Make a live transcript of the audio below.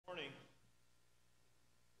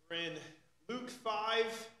We're in Luke 5,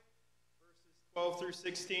 verses 12 through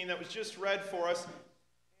 16. That was just read for us.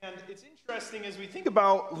 And it's interesting as we think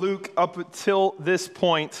about Luke up until this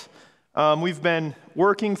point. We've been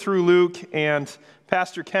working through Luke, and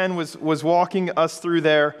Pastor Ken was walking us through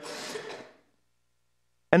there.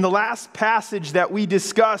 And the last passage that we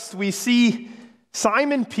discussed, we see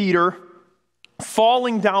Simon Peter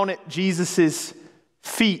falling down at Jesus'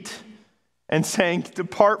 feet and saying,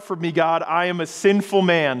 "Depart from me, God, I am a sinful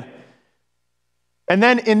man." And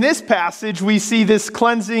then in this passage, we see this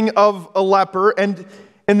cleansing of a leper. And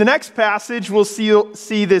in the next passage, we'll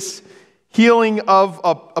see this healing of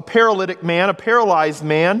a paralytic man, a paralyzed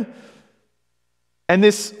man. And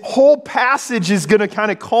this whole passage is going to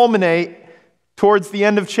kind of culminate towards the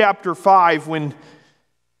end of chapter 5 when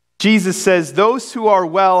Jesus says, "Those who are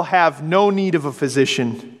well have no need of a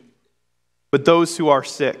physician, but those who are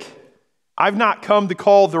sick. I've not come to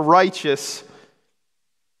call the righteous,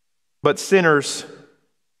 but sinners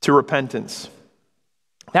to repentance."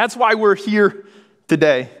 That's why we're here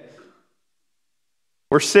today.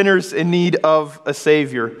 We're sinners in need of a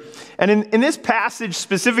Savior. And in this passage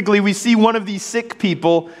specifically, we see one of these sick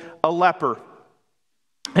people, a leper.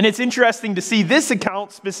 And it's interesting to see this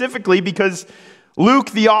account specifically because Luke,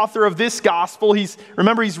 the author of this gospel, he's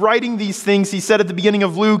writing these things, he said at the beginning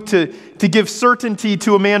of Luke, to give certainty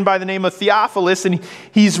to a man by the name of Theophilus, and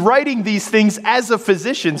he's writing these things as a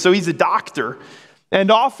physician, so he's a doctor.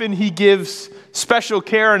 And often he gives special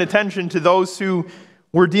care and attention to those who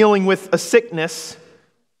were dealing with a sickness.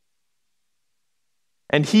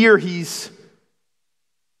 And here he's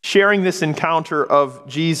sharing this encounter of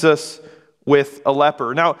Jesus with a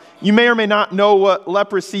leper. Now, you may or may not know what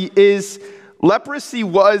leprosy is. Leprosy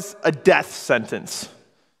was a death sentence.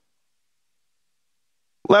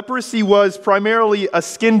 Leprosy was primarily a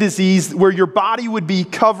skin disease where your body would be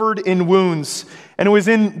covered in wounds. And it was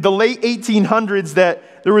in the late 1800s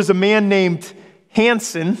that there was a man named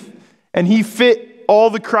Hansen, and he fit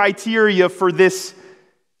all the criteria for this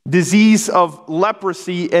disease of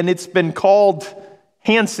leprosy, and it's been called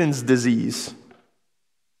Hansen's disease.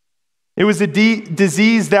 It was a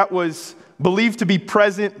disease that was believed to be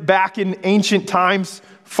present back in ancient times,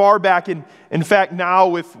 far back in fact now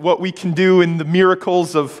with what we can do in the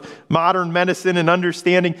miracles of modern medicine and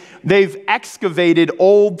understanding, they've excavated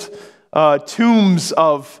old tombs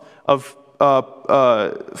of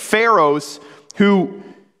pharaohs who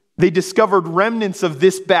they discovered remnants of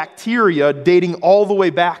this bacteria dating all the way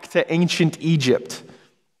back to ancient Egypt.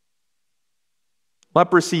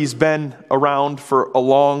 Leprosy's been around for a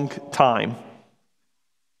long time.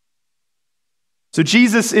 So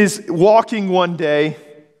Jesus is walking one day,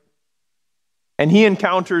 and he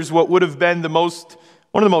encounters what would have been one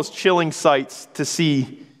of the most chilling sights to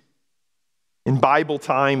see in Bible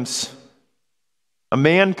times: a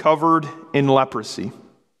man covered in leprosy.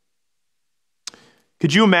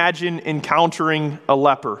 Could you imagine encountering a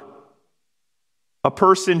leper? A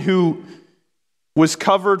person who was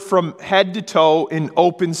covered from head to toe in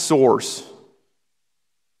open sores.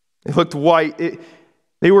 They looked white.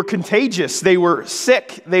 They were contagious. They were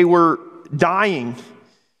sick. They were dying.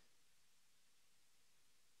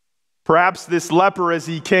 Perhaps this leper, as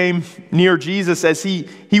he came near Jesus, as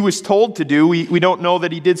he was told to do, we don't know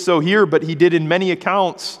that he did so here, but he did in many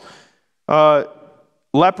accounts.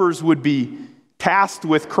 Lepers would be tasked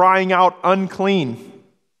with crying out, "Unclean."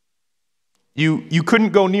 You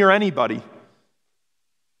couldn't go near anybody.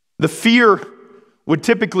 The fear would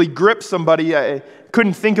typically grip somebody. I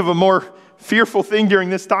couldn't think of a more fearful thing during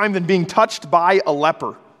this time than being touched by a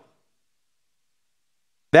leper.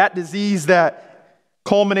 That disease that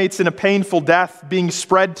culminates in a painful death being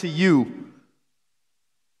spread to you.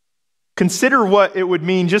 Consider what it would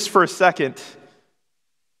mean just for a second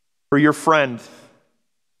for your friend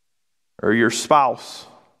or your spouse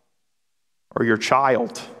or your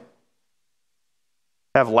child to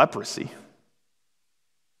have leprosy.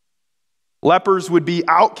 Lepers would be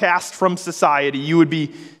outcast from society. You would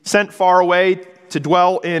be sent far away to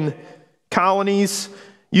dwell in colonies.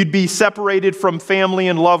 You'd be separated from family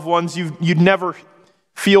and loved ones. You'd never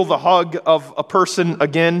feel the hug of a person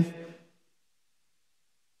again.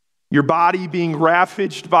 Your body being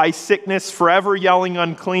ravaged by sickness, forever yelling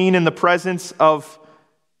unclean in the presence of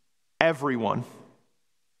everyone.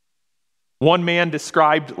 One man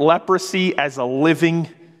described leprosy as a living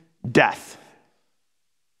death.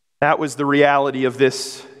 That was the reality of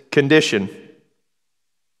this condition.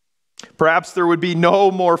 Perhaps there would be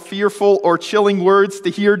no more fearful or chilling words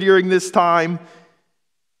to hear during this time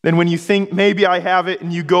than when you think, maybe I have it,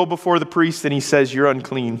 and you go before the priest and he says, "You're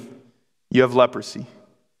unclean. You have leprosy."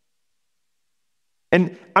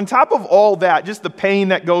 And on top of all that, just the pain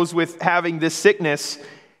that goes with having this sickness,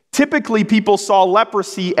 typically people saw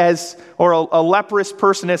leprosy or a leprous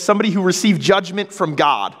person as somebody who received judgment from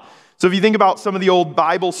God. So if you think about some of the old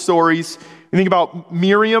Bible stories, you think about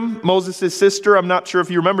Miriam, Moses' sister. I'm not sure if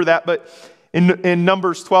you remember that, but in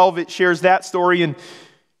Numbers 12, it shares that story. And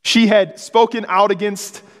she had spoken out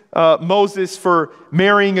against Moses for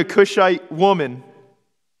marrying a Cushite woman.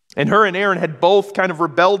 And her and Aaron had both kind of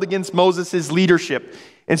rebelled against Moses' leadership.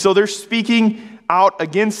 And so they're speaking out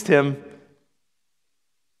against him.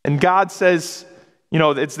 And God says,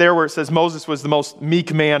 it's there where it says Moses was the most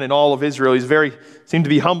meek man in all of Israel. He's seemed to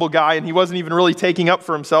be a humble guy, and he wasn't even really taking up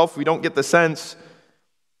for himself. We don't get the sense.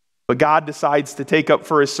 But God decides to take up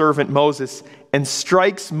for his servant Moses and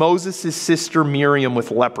strikes Moses' sister Miriam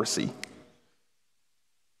with leprosy.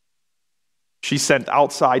 She's sent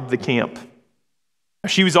outside the camp.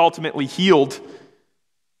 She was ultimately healed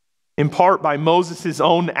in part by Moses'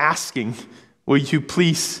 own asking, "Will you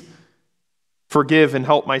please forgive and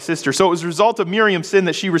help my sister?" So it was a result of Miriam's sin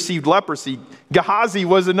that she received leprosy. Gehazi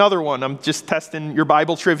was another one. I'm just testing your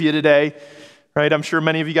Bible trivia today, right? I'm sure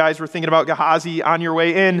many of you guys were thinking about Gehazi on your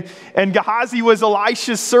way in. And Gehazi was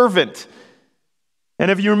Elisha's servant. And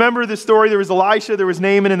if you remember the story, there was Elisha, there was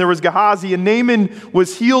Naaman, and there was Gehazi. And Naaman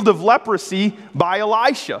was healed of leprosy by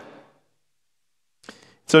Elisha.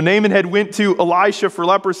 So Naaman had went to Elisha for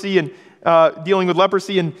leprosy and dealing with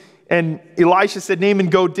leprosy, and Elisha said, "Naaman,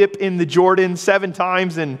 go dip in the Jordan 7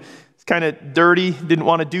 times." And it's kind of dirty, didn't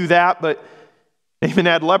want to do that, but Naaman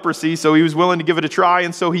had leprosy, so he was willing to give it a try,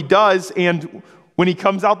 and so he does. And when he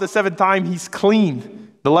comes out the 7th time, he's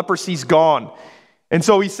clean. The leprosy's gone. And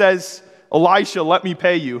so he says, "Elisha, let me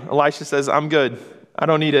pay you." Elisha says, "I'm good. I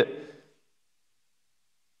don't need it."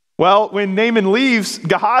 Well, when Naaman leaves,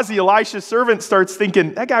 Gehazi, Elisha's servant, starts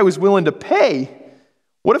thinking, that guy was willing to pay.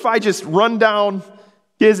 What if I just run down,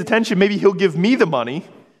 get his attention? Maybe he'll give me the money.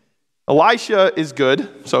 Elisha is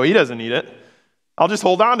good, so he doesn't need it. I'll just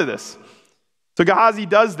hold on to this. So Gehazi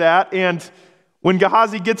does that, and when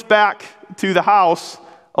Gehazi gets back to the house,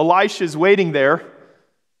 Elisha's waiting there,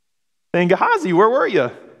 saying, "Gehazi, where were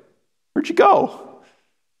you? Where'd you go?"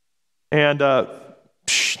 And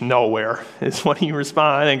nowhere is what he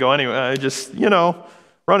responds. I didn't go anywhere. I just,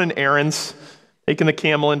 running errands, taking the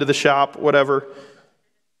camel into the shop, whatever.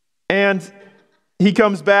 And he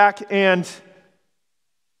comes back, and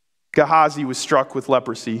Gehazi was struck with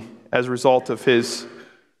leprosy as a result of his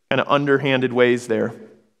kind of underhanded ways there.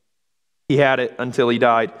 He had it until he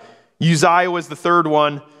died. Uzziah was the third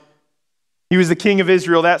one. He was the king of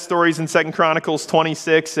Israel. That story's in 2 Chronicles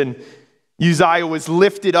 26, and Uzziah was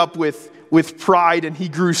lifted up with pride, and he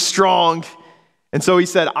grew strong. And so he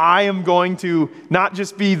said, "I am going to not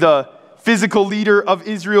just be the physical leader of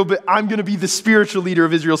Israel, but I'm going to be the spiritual leader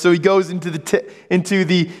of Israel." So he goes into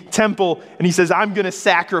the temple, and he says, "I'm going to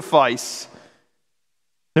sacrifice."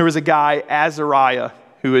 There was a guy, Azariah,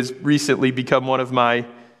 who has recently become one of my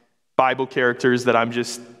Bible characters that I'm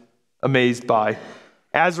just amazed by.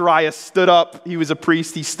 Azariah stood up. He was a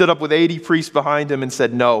priest. He stood up with 80 priests behind him and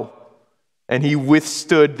said no. And he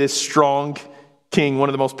withstood this strong king, one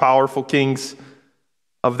of the most powerful kings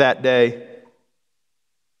of that day.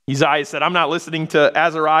 Uzziah said, "I'm not listening to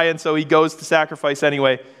Azariah," and so he goes to sacrifice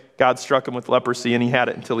anyway. God struck him with leprosy, and he had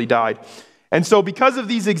it until he died. And so because of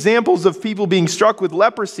these examples of people being struck with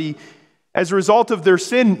leprosy as a result of their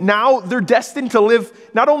sin, now they're destined to live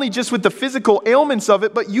not only just with the physical ailments of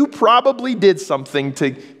it, but you probably did something to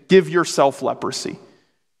give yourself leprosy. It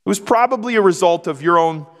was probably a result of your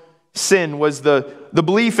own sin, was the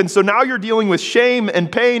belief. And so now you're dealing with shame and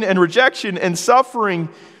pain and rejection and suffering.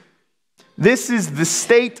 This is the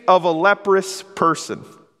state of a leprous person.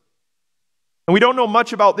 And we don't know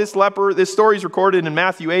much about this leper. This story is recorded in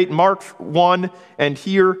Matthew 8, Mark 1, and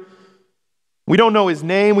here. We don't know his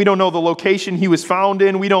name. We don't know the location he was found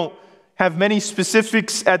in. We don't have many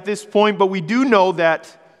specifics at this point, but we do know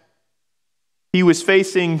that he was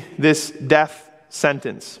facing this death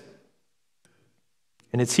sentence.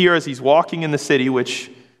 And it's here as he's walking in the city,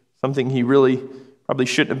 which something he really probably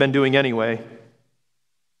shouldn't have been doing anyway.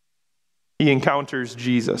 He encounters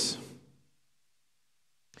Jesus.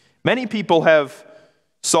 Many people have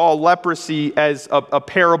saw leprosy as a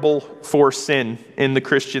parable for sin in the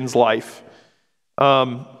Christian's life.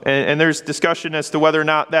 And there's discussion as to whether or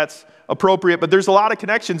not that's appropriate, but there's a lot of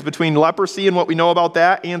connections between leprosy and what we know about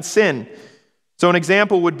that and sin. So an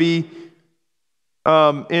example would be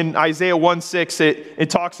in Isaiah 1:6, it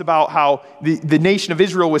talks about how the nation of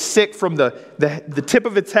Israel was sick from the tip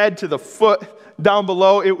of its head to the foot down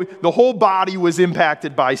below. The whole body was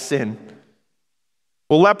impacted by sin.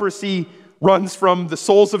 Well, leprosy runs from the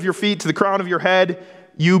soles of your feet to the crown of your head,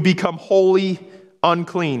 you become wholly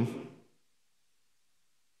unclean.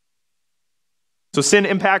 So sin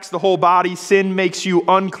impacts the whole body. Sin makes you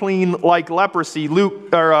unclean like leprosy.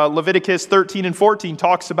 Leviticus 13 and 14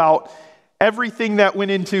 talks about everything that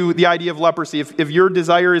went into the idea of leprosy. If your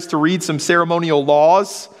desire is to read some ceremonial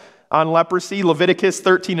laws on leprosy, Leviticus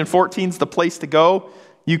 13 and 14 is the place to go.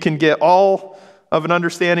 You can get all of an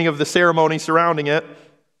understanding of the ceremony surrounding it.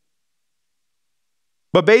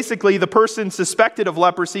 But basically, the person suspected of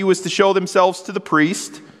leprosy was to show themselves to the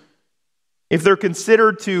priest. If they're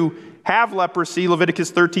considered to have leprosy,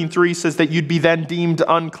 Leviticus 13:3 says that you'd be then deemed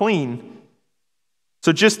unclean.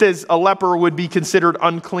 So just as a leper would be considered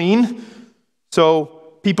unclean,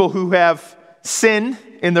 so people who have sin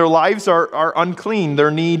in their lives are unclean. They're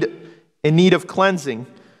in need of cleansing.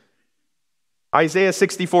 Isaiah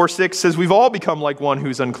 64:6 says, we've all become like one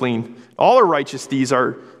who's unclean. All our righteous deeds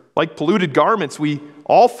are like polluted garments. We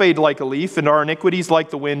all fade like a leaf, and our iniquities like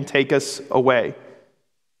the wind take us away.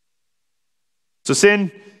 So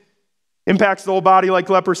sin impacts the whole body like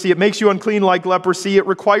leprosy. It makes you unclean like leprosy. It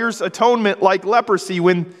requires atonement like leprosy.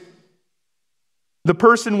 When the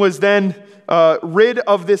person was then rid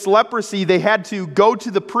of this leprosy, they had to go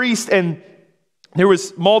to the priest, and there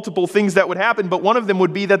was multiple things that would happen, but one of them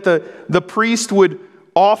would be that the priest would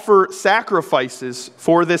offer sacrifices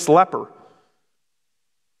for this leper.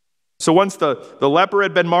 So once the leper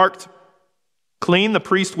had been marked clean, the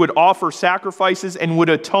priest would offer sacrifices and would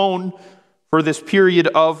atone for this period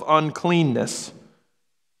of uncleanness.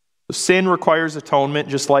 So sin requires atonement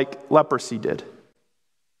just like leprosy did.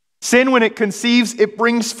 Sin, when it conceives, it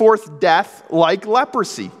brings forth death like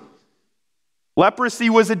leprosy. Leprosy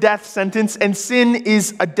was a death sentence, and sin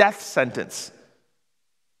is a death sentence.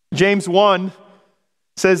 James 1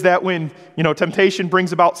 says that when temptation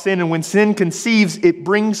brings about sin, and when sin conceives, it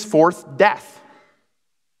brings forth death.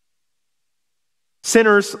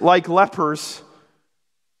 Sinners, like lepers,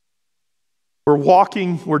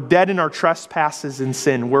 we're dead in our trespasses and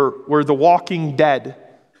sin. We're the walking dead.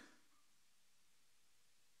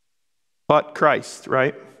 But Christ,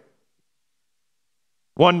 right?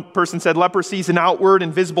 One person said, leprosy is an outward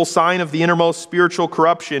and visible sign of the innermost spiritual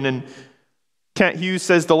corruption. And Kent Hughes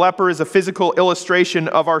says, the leper is a physical illustration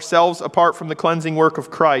of ourselves apart from the cleansing work of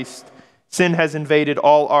Christ. Sin has invaded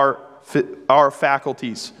all our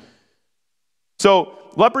faculties. So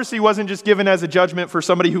leprosy wasn't just given as a judgment for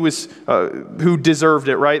somebody who deserved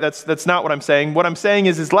it, right? That's not what I'm saying. What I'm saying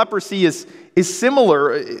is leprosy is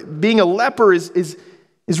similar. Being a leper is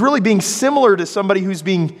really being similar to somebody who's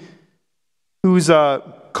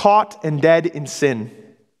caught and dead in sin.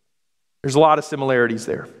 There's a lot of similarities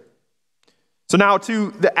there. So now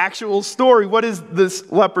to the actual story. What does this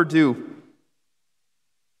leper do?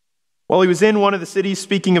 While he was in one of the cities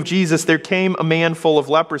speaking of Jesus, there came a man full of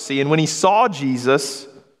leprosy. And when he saw Jesus,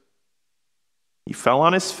 he fell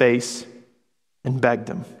on his face and begged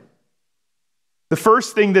him. The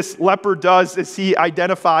first thing this leper does is he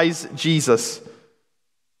identifies Jesus.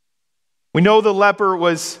 We know the leper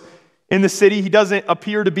was in the city. He doesn't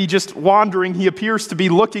appear to be just wandering. He appears to be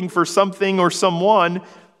looking for something or someone.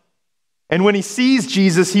 And when he sees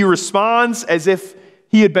Jesus, he responds as if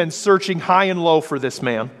he had been searching high and low for this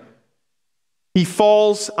man. He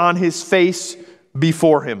falls on his face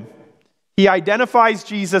before him. He identifies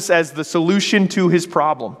Jesus as the solution to his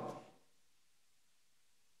problem.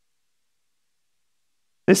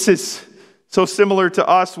 This is so similar to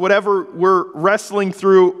us. Whatever we're wrestling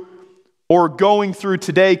through or going through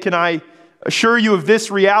today, can I assure you of this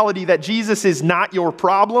reality that Jesus is not your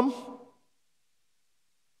problem,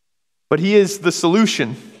 but he is the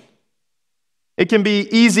solution. It can be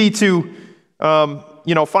easy to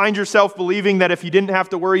find yourself believing that if you didn't have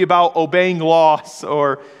to worry about obeying laws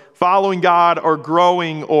or following God or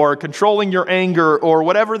growing or controlling your anger or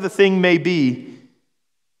whatever the thing may be,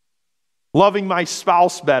 loving my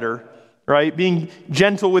spouse better, right? Being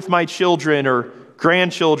gentle with my children or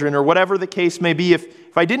grandchildren or whatever the case may be,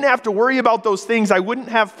 if I didn't have to worry about those things, I wouldn't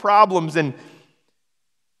have problems. And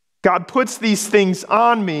God puts these things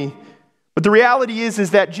on me. But the reality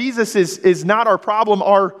is that Jesus is not our problem.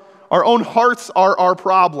 Our own hearts are our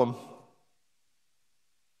problem.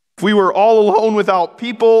 If we were all alone without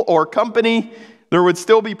people or company, there would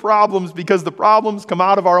still be problems because the problems come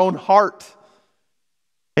out of our own heart.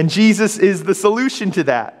 And Jesus is the solution to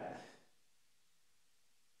that.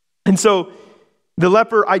 And so the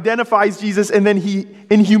leper identifies Jesus, and then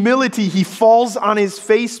in humility, he falls on his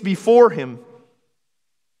face before him.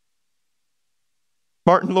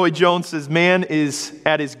 Martin Lloyd-Jones says, man is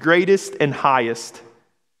at his greatest and highest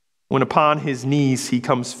when upon his knees he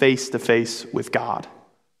comes face to face with God.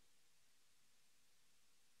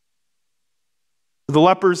 The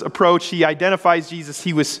leper's approach, he identifies Jesus.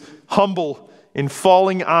 He was humble in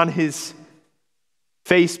falling on his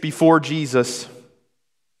face before Jesus,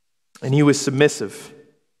 and he was submissive.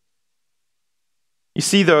 You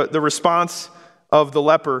see the response of the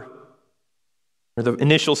leper, or the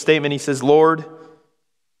initial statement. He says, "Lord,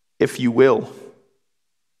 if you will,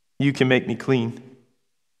 you can make me clean."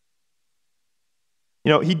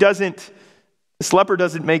 You know, this leper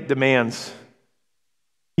doesn't make demands.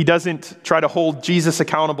 He doesn't try to hold Jesus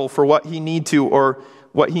accountable for what he needs to or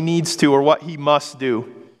what he must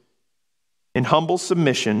do. In humble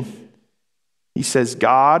submission, he says,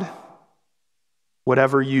 "God,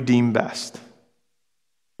 whatever you deem best.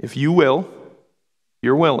 If you will,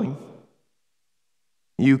 you're willing,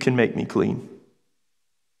 you can make me clean."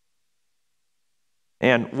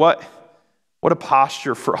 And what a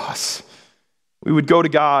posture for us. We would go to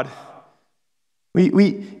God. We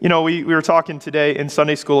were talking today in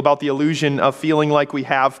Sunday school about the illusion of feeling like we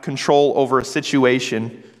have control over a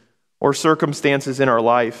situation or circumstances in our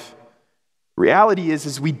life. Reality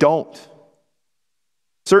is we don't.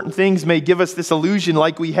 Certain things may give us this illusion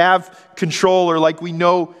like we have control or like we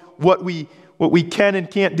know what we can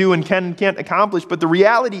and can't do and can and can't accomplish. But the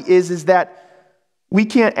reality is that we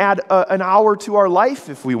can't add an hour to our life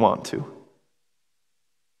if we want to.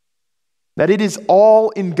 That it is all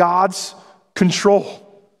in God's control.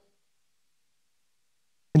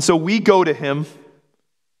 And so we go to him,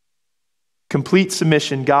 complete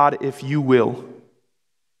submission. God, if you will,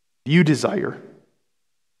 you desire.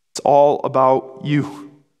 It's all about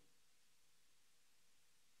you.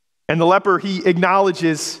 And the leper, he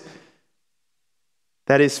acknowledges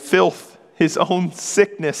that his filth, his own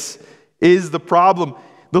sickness, is the problem.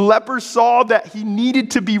 The leper saw that he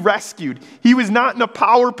needed to be rescued. He was not in a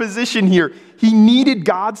power position here. He needed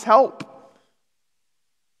God's help.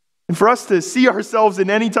 And for us to see ourselves in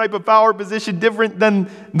any type of power position different than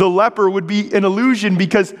the leper would be an illusion,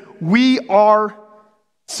 because we are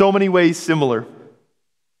so many ways similar.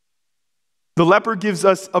 The leper gives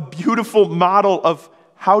us a beautiful model of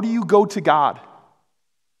how do you go to God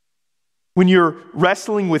when you're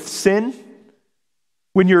wrestling with sin,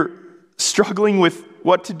 when you're struggling with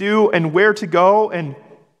what to do and where to go, and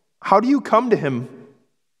how do you come to him?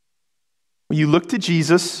 Well, you look to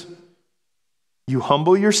Jesus, you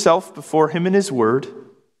humble yourself before him in his word,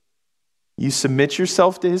 you submit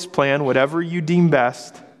yourself to his plan, whatever you deem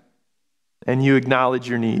best, and you acknowledge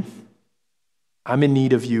your need. I'm in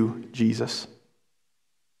need of you, Jesus.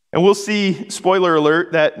 And we'll see, spoiler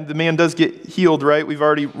alert, that the man does get healed, right? We've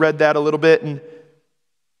already read that a little bit.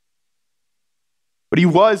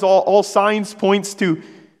 But all signs points to,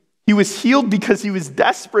 he was healed because he was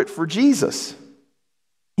desperate for Jesus.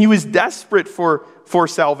 He was desperate for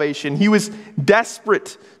salvation. He was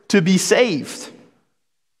desperate to be saved.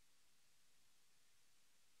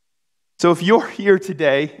 So if you're here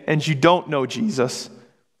today and you don't know Jesus,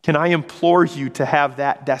 can I implore you to have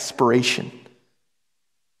that desperation?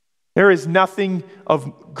 There is nothing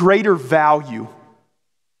of greater value,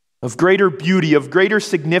 of greater beauty, of greater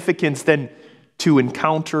significance than to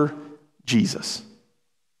encounter Jesus.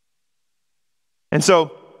 And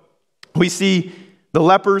so we see the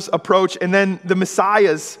leper's approach and then the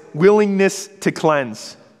Messiah's willingness to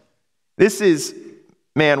cleanse. This is,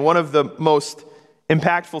 one of the most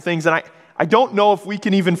impactful things. And I don't know if we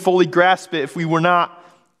can even fully grasp it if we were not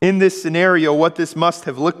in this scenario, what this must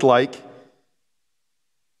have looked like.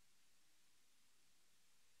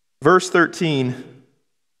 Verse 13,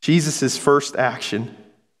 Jesus' first action.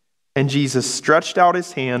 And Jesus stretched out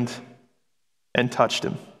his hand and touched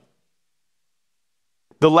him.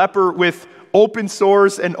 The leper with open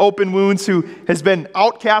sores and open wounds, who has been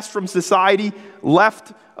outcast from society,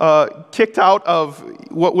 left, kicked out of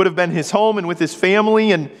what would have been his home and with his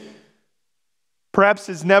family, and perhaps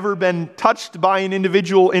has never been touched by an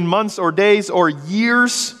individual in months or days or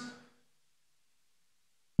years.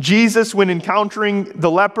 Jesus, when encountering the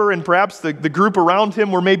leper, and perhaps the group around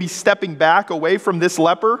him were maybe stepping back away from this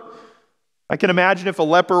leper. I can imagine if a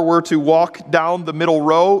leper were to walk down the middle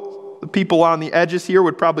row, the people on the edges here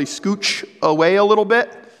would probably scooch away a little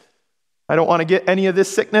bit. I don't want to get any of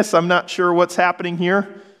this sickness. I'm not sure what's happening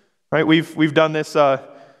here. Right? We've done this over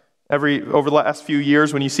the last few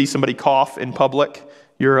years. When you see somebody cough in public,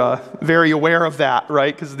 you're very aware of that,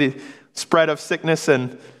 right? Because the spread of sickness.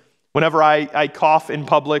 And whenever I cough in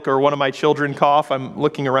public or one of my children cough, I'm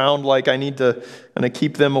looking around like I need to kind of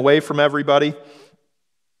keep them away from everybody.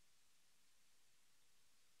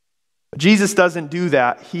 But Jesus doesn't do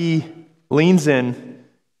that. He leans in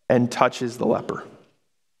and touches the leper.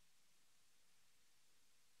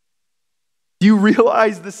 Do you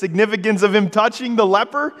realize the significance of him touching the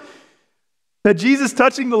leper? That Jesus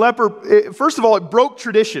touching the leper, first of all, it broke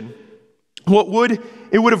tradition. It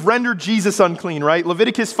would have rendered Jesus unclean, right?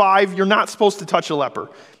 Leviticus 5, you're not supposed to touch a leper.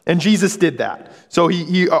 And Jesus did that. So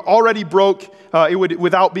he already broke it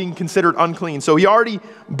without being considered unclean. So he already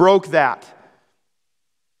broke that.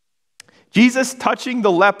 Jesus touching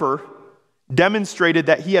the leper demonstrated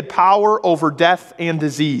that he had power over death and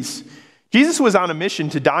disease. Jesus was on a mission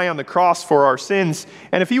to die on the cross for our sins.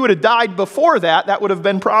 And if he would have died before that, that would have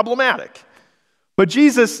been problematic. But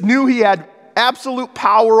Jesus knew he had absolute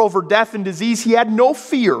power over death and disease. He had no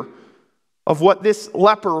fear of what this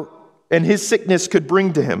leper and his sickness could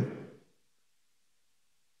bring to him.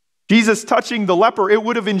 Jesus touching the leper, it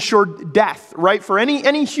would have ensured death, right? For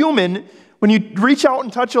any human, when you reach out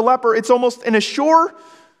and touch a leper, it's almost an assured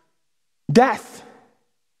death.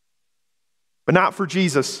 But not for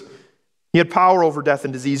Jesus. He had power over death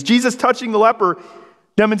and disease. Jesus touching the leper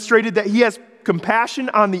demonstrated that he has compassion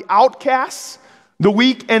on the outcasts, the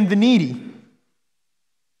weak, and the needy.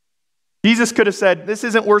 Jesus could have said, this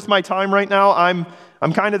isn't worth my time right now. I'm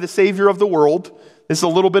kind of the savior of the world. This is a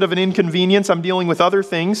little bit of an inconvenience. I'm dealing with other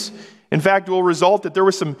things. In fact, it will result that there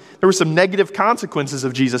were some negative consequences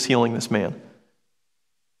of Jesus healing this man.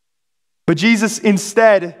 But Jesus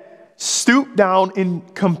instead stooped down in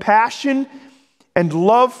compassion and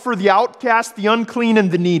love for the outcast, the unclean,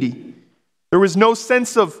 and the needy. There was no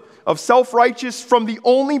sense of self-righteous from the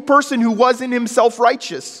only person who was in himself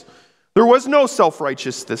righteous. There was no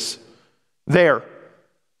self-righteousness there.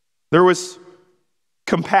 There was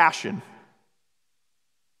compassion.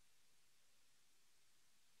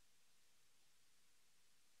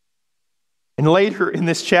 And later in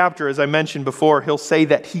this chapter, as I mentioned before, he'll say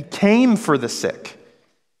that he came for the sick.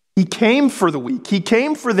 He came for the weak. He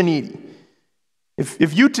came for the needy.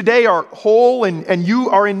 If you today are whole and you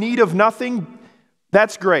are in need of nothing,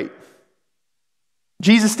 that's great.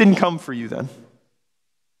 Jesus didn't come for you then.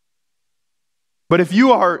 But if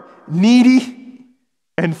you are needy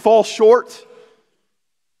and fall short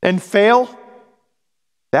and fail,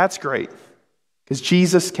 that's great, because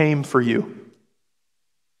Jesus came for you.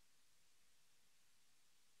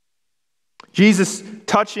 Jesus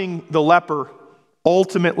touching the leper,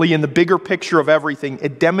 ultimately in the bigger picture of everything,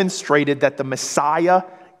 it demonstrated that the Messiah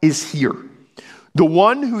is here. The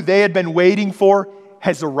one who they had been waiting for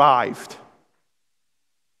has arrived.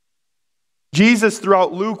 Jesus,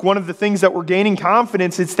 throughout Luke, one of the things that we're gaining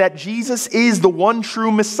confidence is that Jesus is the one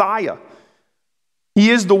true Messiah. He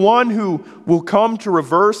is the one who will come to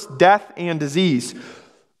reverse death and disease.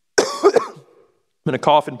 I'm going to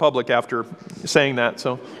cough in public after saying that,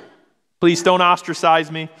 so please don't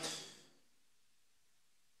ostracize me.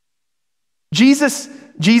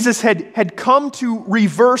 Jesus had come to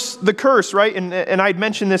reverse the curse, right? And I'd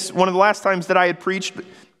mentioned this one of the last times that I had preached.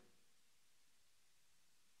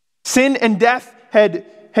 Sin and death had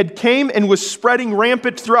came and was spreading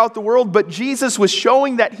rampant throughout the world, but Jesus was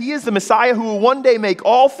showing that he is the Messiah who will one day make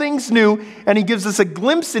all things new, and he gives us a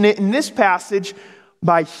glimpse in it in this passage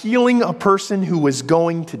by healing a person who was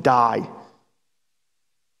going to die.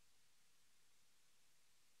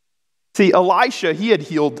 See, Elisha, he had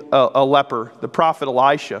healed a leper, the prophet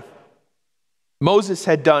Elisha. Moses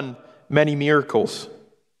had done many miracles.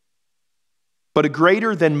 But a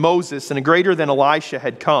greater than Moses and a greater than Elisha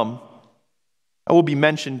had come. That will be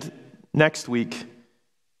mentioned next week,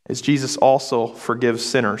 as Jesus also forgives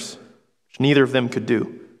sinners, which neither of them could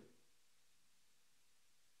do.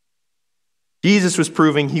 Jesus was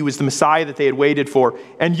proving he was the Messiah that they had waited for.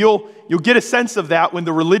 And you'll get a sense of that when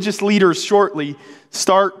the religious leaders shortly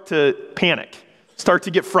start to panic, start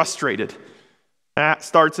to get frustrated. That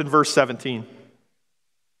starts in verse 17.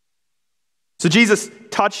 So Jesus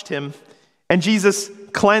touched him, and Jesus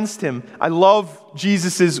cleansed him. I love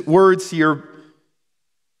Jesus' words here.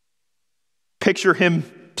 Picture him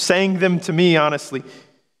saying them to me, honestly.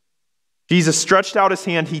 Jesus stretched out his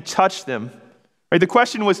hand, he touched them. Right, the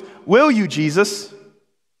question was, will you, Jesus?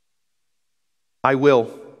 I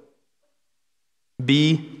will.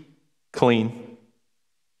 Be clean.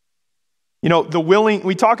 You know,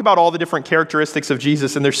 we talk about all the different characteristics of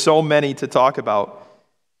Jesus, and there's so many to talk about.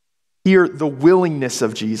 Here, the willingness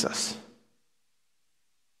of Jesus.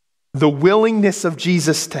 The willingness of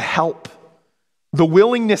Jesus to help. The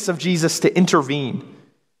willingness of Jesus to intervene.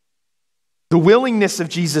 The willingness of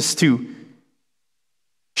Jesus to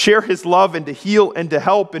share his love and to heal and to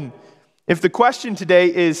help. And if the question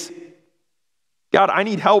today is, God, I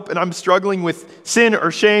need help and I'm struggling with sin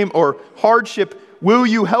or shame or hardship, will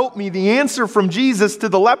you help me? The answer from Jesus to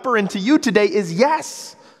the leper and to you today is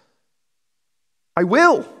yes. I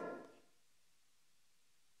will.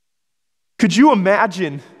 Could you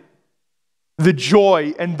imagine the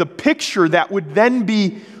joy and the picture that would then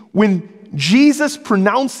be when Jesus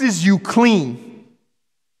pronounces you clean.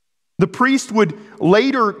 The priest would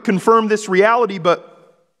later confirm this reality, but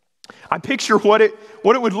I picture what it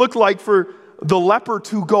would look like for the leper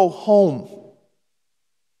to go home.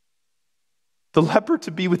 The leper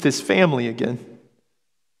to be with his family again.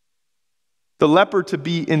 The leper to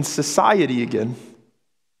be in society again.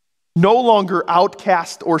 No longer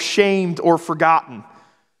outcast or shamed or forgotten.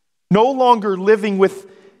 No longer living with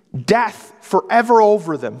death forever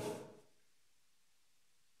over them.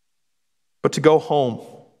 But to go home.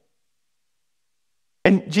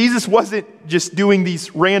 And Jesus wasn't just doing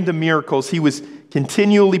these random miracles. He was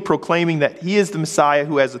continually proclaiming that he is the Messiah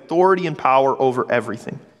who has authority and power over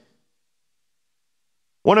everything.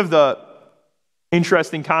 One of the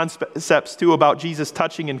interesting concepts, too, about Jesus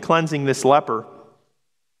touching and cleansing this leper,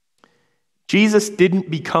 Jesus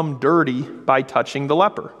didn't become dirty by touching the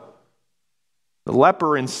leper. The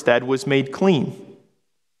leper instead was made clean.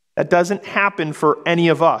 That doesn't happen for any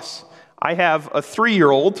of us. I have a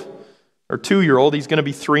 3-year-old, or 2-year-old, he's going to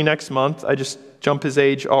be 3 next month. I just jumped his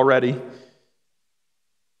age already.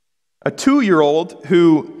 A 2-year-old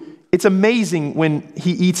who, it's amazing when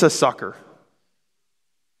he eats a sucker.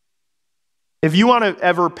 If you want to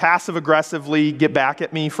ever passive-aggressively get back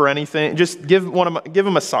at me for anything, just give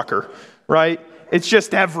him a sucker, right? It's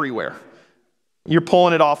just everywhere. You're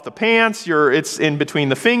pulling it off the pants, it's in between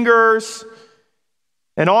the fingers.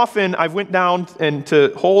 And often I've went down and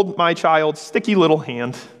to hold my child's sticky little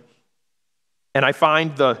hand, and I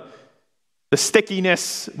find the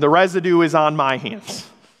stickiness, the residue is on my hands.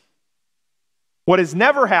 What has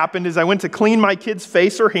never happened is I went to clean my kid's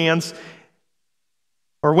face or hands,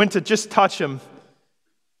 or went to just touch him.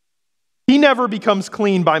 He never becomes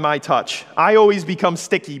clean by my touch. I always become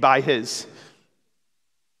sticky by his.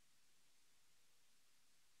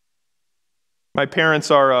 My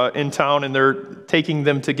parents are in town, and they're taking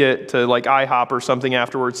them to get to like IHOP or something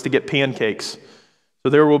afterwards to get pancakes. So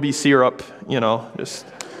there will be syrup, just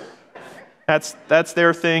that's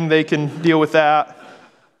their thing. They can deal with that.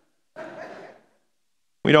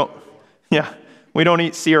 We don't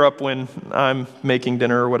eat syrup when I'm making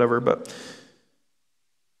dinner or whatever, but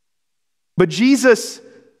Jesus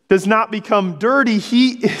does not become dirty.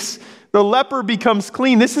 The leper becomes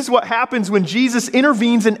clean. This is what happens when Jesus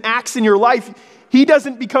intervenes and acts in your life. He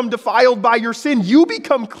doesn't become defiled by your sin. You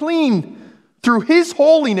become clean through his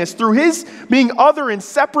holiness, through his being other and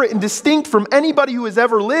separate and distinct from anybody who has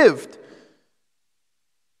ever lived.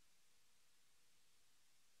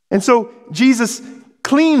 And so Jesus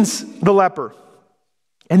cleans the leper.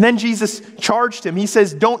 And then Jesus charged him. He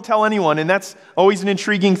says, don't tell anyone. And that's always an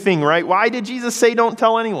intriguing thing, right? Why did Jesus say don't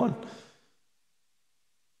tell anyone?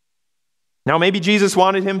 Now, maybe Jesus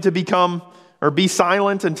wanted him to be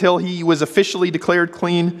silent until he was officially declared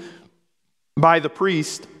clean by the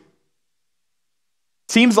priest.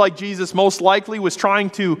 Seems like Jesus most likely was trying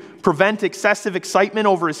to prevent excessive excitement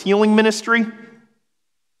over his healing ministry.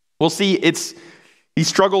 We'll see he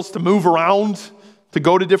struggles to move around, to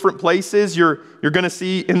go to different places. You're going to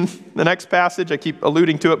see in the next passage, I keep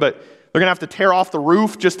alluding to it, but they're going to have to tear off the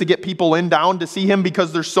roof just to get people down to see him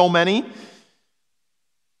because there's so many.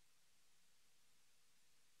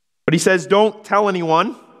 But he says, don't tell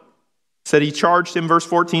anyone. Said he charged him, verse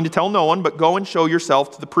 14, to tell no one, but go and show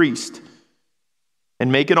yourself to the priest and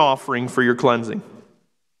make an offering for your cleansing.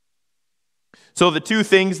 So the two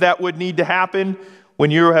things that would need to happen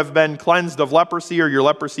when you have been cleansed of leprosy or your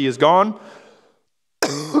leprosy is gone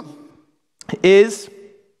is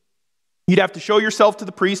you'd have to show yourself to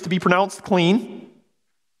the priest to be pronounced clean,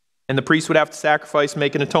 and the priest would have to sacrifice,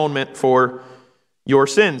 make an atonement for your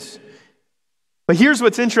sins. But here's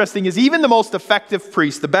what's interesting is even the most effective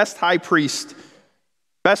priest, the best high priest,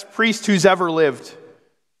 best priest who's ever lived,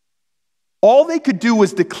 all they could do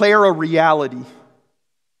was declare a reality.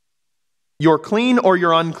 You're clean or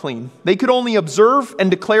you're unclean. They could only observe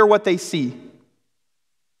and declare what they see.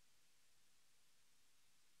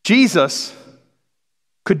 Jesus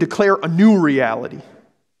could declare a new reality.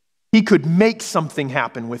 He could make something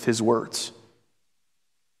happen with his words.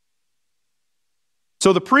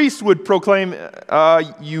 So the priest would proclaim,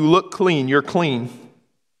 you look clean, you're clean.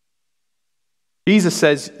 Jesus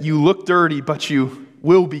says, you look dirty, but you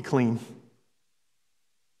will be clean.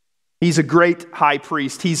 He's a great high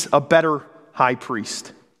priest. He's a better high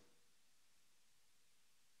priest.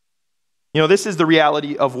 This is the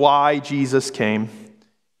reality of why Jesus came.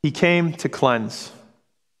 He came to cleanse.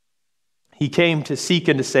 He came to seek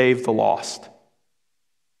and to save the lost.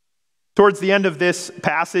 Towards the end of this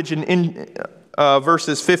passage in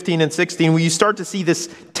verses 15 and 16, you start to see this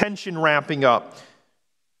tension ramping up.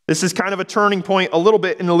 This is kind of a turning point a little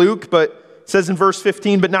bit in Luke, but it says in verse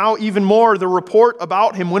 15, "But now even more the report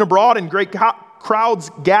about him went abroad, and great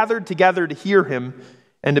crowds gathered together to hear him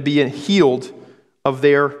and to be healed of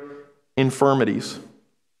their infirmities."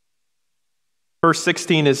 Verse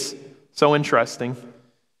 16 is so interesting.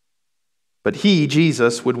 "But he,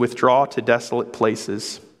 Jesus, would withdraw to desolate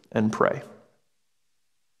places and pray."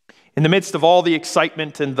 In the midst of all the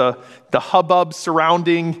excitement and the hubbub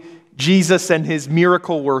surrounding Jesus and his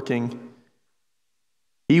miracle working,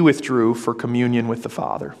 he withdrew for communion with the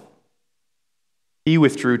Father. He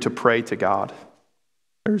withdrew to pray to God.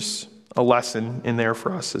 There's a lesson in there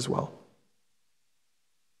for us as well.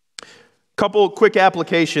 Couple quick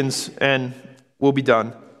applications and we'll be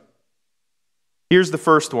done. Here's the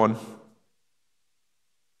first one.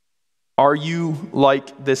 Are you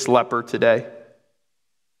like this leper today?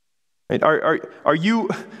 Are you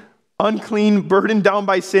unclean, burdened down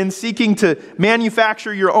by sin, seeking to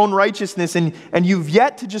manufacture your own righteousness, and you've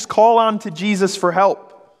yet to just call on to Jesus for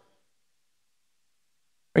help?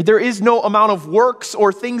 There is no amount of works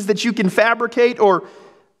or things that you can fabricate or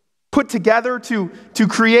put together to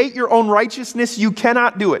create your own righteousness. You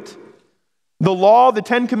cannot do it. The law, the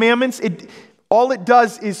 10 Commandments, all it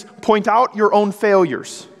does is point out your own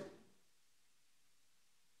failures.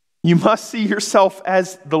 You must see yourself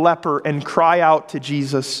as the leper and cry out to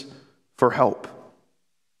Jesus for help.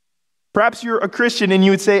 Perhaps you're a Christian and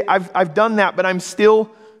you would say, I've done that, but I'm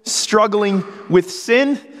still struggling with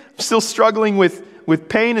sin. I'm still struggling with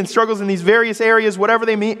pain and struggles in these various areas, whatever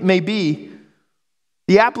they may be.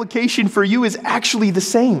 The application for you is actually the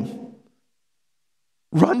same.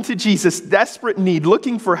 Run to Jesus, desperate need,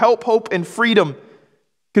 looking for help, hope, and freedom,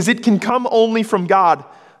 because it can come only from God.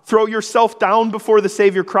 Throw yourself down before the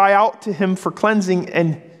Savior, cry out to him for cleansing,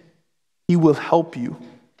 and he will help you.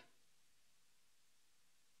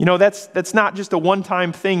 You know, that's not just a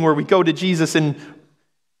one-time thing where we go to Jesus and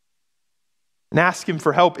ask him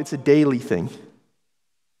for help. It's a daily thing.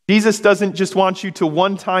 Jesus doesn't just want you to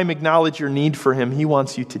one time acknowledge your need for him. He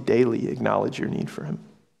wants you to daily acknowledge your need for him.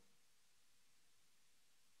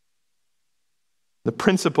 The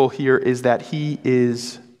principle here is that he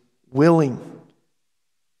is willing.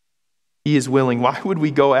 He is willing. Why would we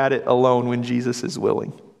go at it alone when Jesus is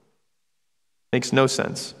willing? Makes no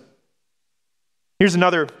sense. Here's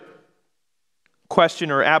another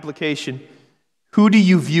question or application. Who do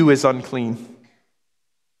you view as unclean?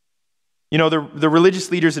 You know, the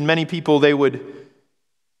religious leaders and many people, they would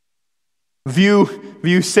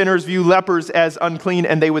view sinners, view lepers as unclean,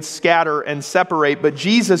 and they would scatter and separate. But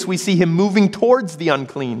Jesus, we see him moving towards the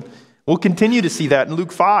unclean. We'll continue to see that in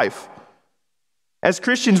Luke 5. As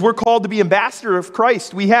Christians, we're called to be ambassador of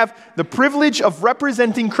Christ. We have the privilege of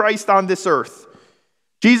representing Christ on this earth.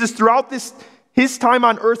 Jesus, throughout his time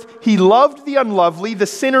on earth, he loved the unlovely, the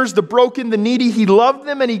sinners, the broken, the needy. He loved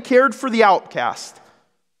them and he cared for the outcast.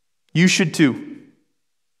 You should too.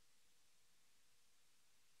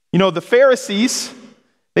 You know, the Pharisees,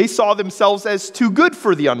 they saw themselves as too good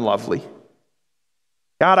for the unlovely.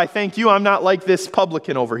 God, I thank you, I'm not like this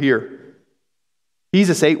publican over here.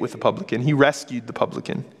 Jesus ate with the publican. He rescued the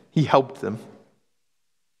publican. He helped them.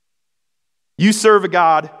 You serve a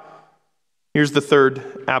God. Here's the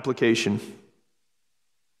third application.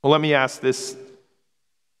 Well, let me ask this.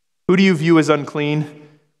 Who do you view as unclean?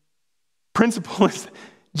 Principle is,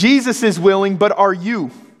 Jesus is willing, but are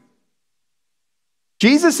you?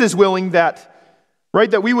 Jesus is willing that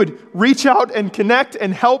we would reach out and connect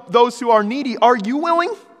and help those who are needy. Are you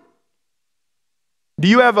willing? Do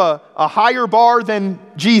you have a higher bar than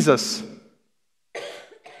Jesus?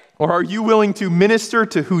 Or are you willing to minister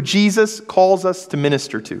to who Jesus calls us to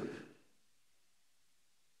minister to?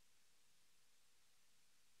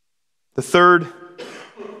 The third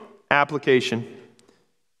application.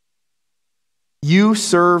 You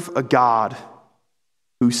serve a God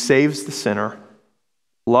who saves the sinner,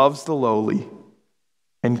 loves the lowly,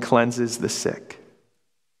 and cleanses the sick.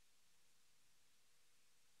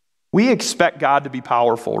 We expect God to be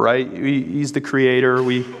powerful, right? He's the creator.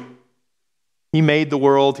 He made the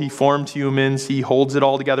world. He formed humans. He holds it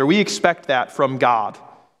all together. We expect that from God.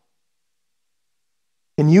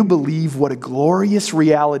 Can you believe what a glorious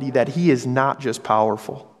reality that he is not just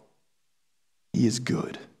powerful? He is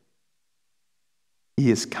good. He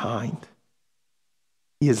is kind.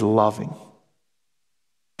 He is loving.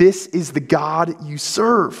 This is the God you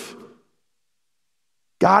serve.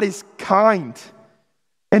 God is kind.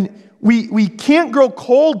 And we can't grow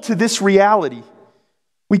cold to this reality.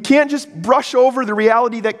 We can't just brush over the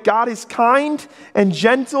reality that God is kind and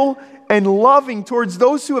gentle and loving towards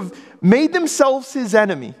those who have made themselves his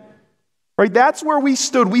enemy. Right? That's where we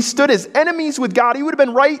stood. We stood as enemies with God. He would have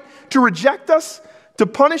been right to reject us, to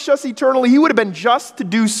punish us eternally. He would have been just to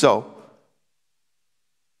do so.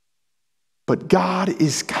 But God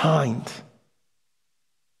is kind.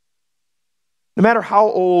 No matter how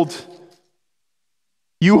old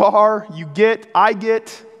you are, I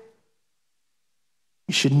get,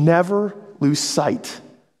 you should never lose sight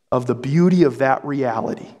of the beauty of that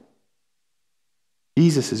reality.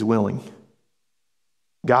 Jesus is willing.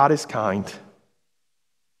 God is kind.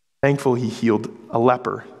 Thankful he healed a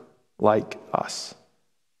leper like us.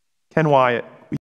 Ken Wyatt